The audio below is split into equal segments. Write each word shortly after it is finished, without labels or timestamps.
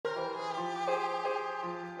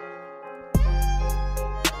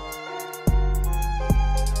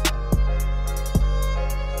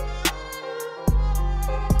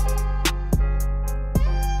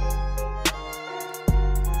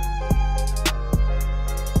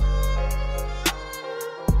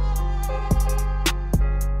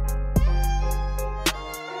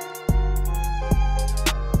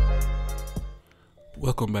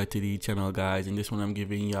Welcome back to the channel, guys. In this one I'm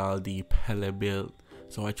giving y'all the Pele build.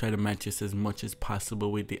 So I try to match this as much as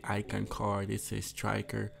possible with the icon card. It's a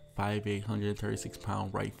striker, 5'8",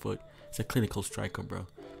 136-pound right foot. It's a clinical striker, bro.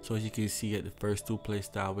 So as you can see at the first two play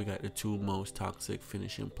style, we got the two most toxic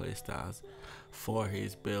finishing play styles for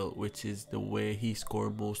his build, which is the way he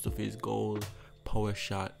scored most of his goals: power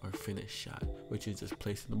shot or finish shot, which is just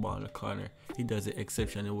placing the ball in the corner. He does it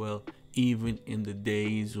exceptionally well, even in the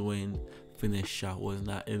days when finish shot was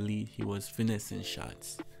not elite. He was finessing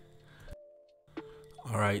shots.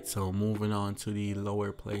 Alright, so moving on to the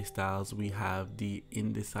lower play styles, we have the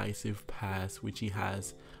indecisive pass, which he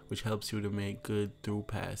has, which helps you to make good through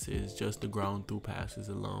passes, just the ground through passes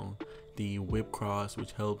alone. The whip cross,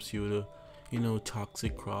 which helps you to,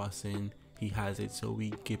 toxic crossing. He has it, so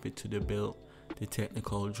we give it to the build. The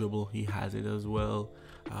technical dribble, he has it as well.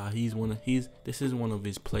 This is one of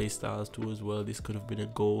his play styles too as well. This could have been a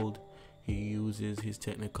gold. He uses his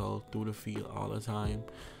technical through the field all the time.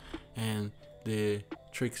 And the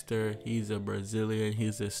trickster, he's a Brazilian.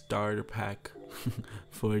 He's a starter pack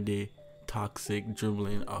for the toxic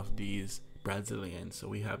dribbling of these Brazilians. So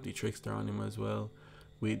we have the trickster on him as well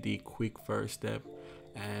with the quick first step.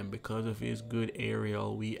 And because of his good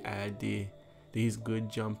aerial, we add these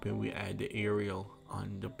good jumping, we add the aerial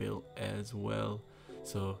on the build as well.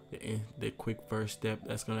 So the quick first step,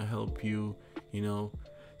 that's gonna help you,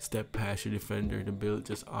 step past your defender. The build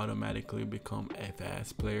just automatically become a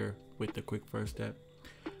fast player with the quick first step.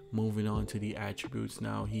 Moving on to the attributes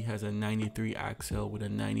now, he has a 93 axle with a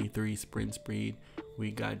 93 sprint speed. We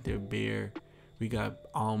got the bear, we got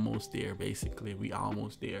almost there. Basically we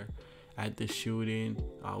almost there. At the shooting,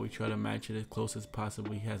 we try to match it as close as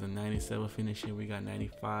possible. He has a 97 finishing, we got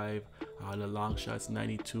 95. The long shots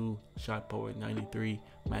 92, shot power 93,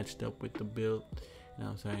 matched up with the build. You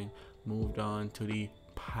know what I'm saying? Moved on to the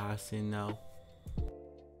passing now.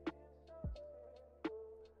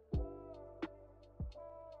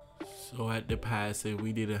 So at the passing,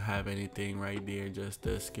 we didn't have anything right there, just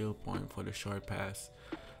a skill point for the short pass.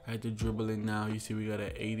 At the dribbling now, you see we got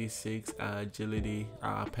an 86 agility.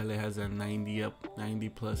 Pele has a 90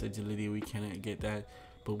 plus agility. We cannot get that,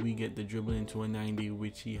 but we get the dribbling to a 90,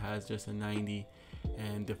 which he has just a 90.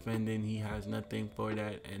 And defending, he has nothing for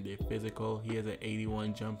that. And the physical, he has an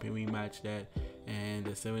 81 jumping, we match that. And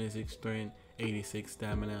the 76 strength, 86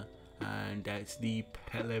 stamina. And that's the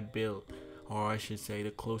Pele build, or I should say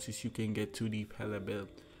the closest you can get to the Pele build.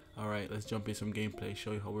 Alright, let's jump in some gameplay,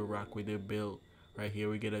 show you how we rock with the build. Right here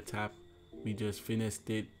we get a tap, we just finished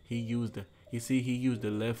it. He used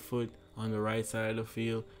the left foot on the right side of the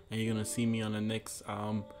field, and you're gonna see me on the next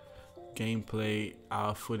gameplay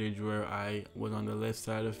footage where I was on the left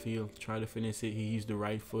side of the field, try to finish it. He used the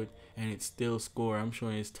right foot and it still scored. I'm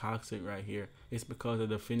showing it's toxic right here. It's because of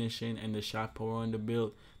the finishing and the shot power on the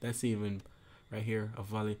build. That's even right here, a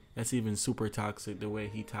volley, that's even super toxic, the way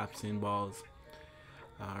he taps in balls.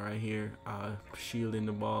 Right here, shielding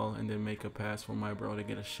the ball and then make a pass for my bro to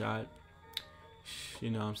get a shot.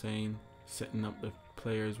 You know what I'm saying? Setting up the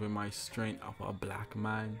players with my strength of a black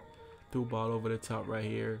man. Threw ball over the top right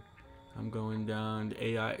here. I'm going down. The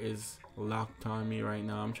AI is locked on me right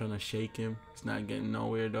now. I'm trying to shake him. It's not getting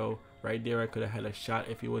nowhere though. Right there, I could have had a shot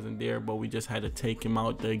if he wasn't there, but we just had to take him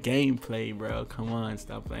out the gameplay, bro. Come on,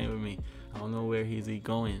 stop playing with me. I don't know where he's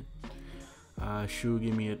going. Shu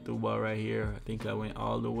give me a through ball right here. I think I went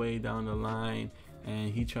all the way down the line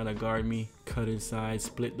and he tried to guard me, cut inside,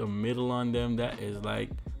 split the middle on them. That is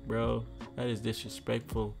like, bro, that is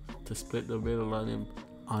disrespectful to split the middle on him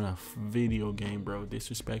on a video game, bro.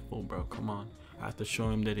 Disrespectful, bro. Come on. I have to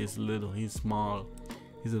show him that he's little, he's small,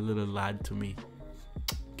 he's a little lad to me.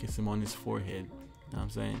 Kiss him on his forehead. You know what I'm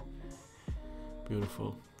saying?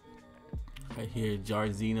 Beautiful. Right here,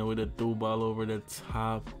 Jarzina with a through ball over the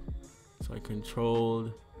top. So I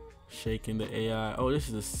controlled, shaking the AI. Oh, this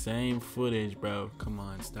is the same footage, bro. Come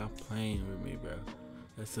on, stop playing with me, bro.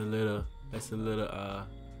 That's a little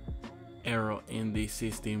error in the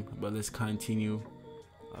system, but let's continue.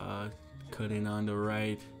 Cutting on the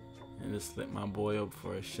right and just let my boy up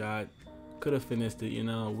for a shot. Could have finished it,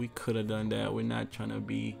 we could have done that. We're not trying to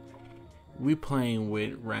be, we playing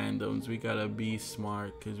with randoms. We gotta be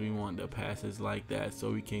smart because we want the passes like that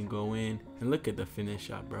so we can go in and look at the finish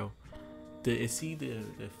shot, bro. The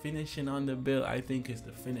finishing on the build, I think it's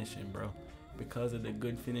the finishing, bro. Because of the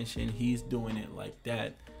good finishing, he's doing it like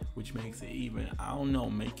that, which makes it even, I don't know,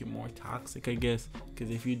 make it more toxic, I guess. Because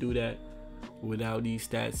if you do that without these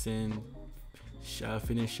stats and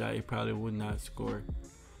finish shot, he probably would not score.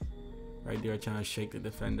 Right there, trying to shake the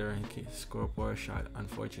defender and score for a shot.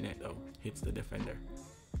 Unfortunate though, hits the defender.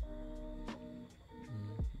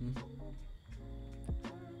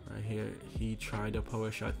 Right here, he tried a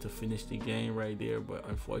power shot to finish the game right there, but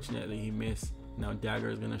unfortunately he missed. Now Dagger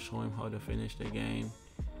is gonna show him how to finish the game.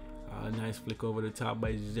 Nice flick over the top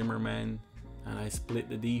by Zimmerman, and I split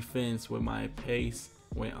the defense with my pace,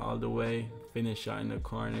 went all the way, finished shot in the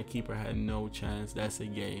corner. Keeper had no chance. That's a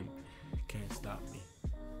game. Can't stop me.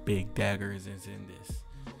 Big Daggers is in this.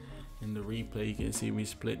 In the replay, you can see we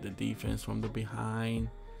split the defense from the behind.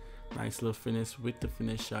 Nice little finish with the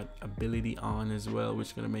finish shot ability on as well, which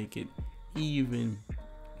is gonna make it even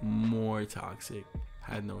more toxic.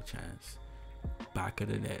 Had no chance. Back of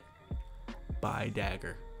the net by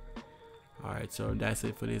Dagger. Alright, so that's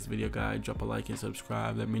it for this video, guys. Drop a like and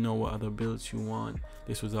subscribe. Let me know what other builds you want.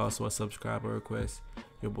 This was also a subscriber request.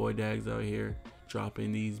 Your boy Dags out here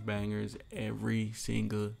dropping these bangers every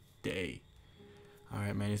single day.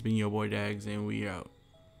 Alright, man, it's been your boy Dags, and we out.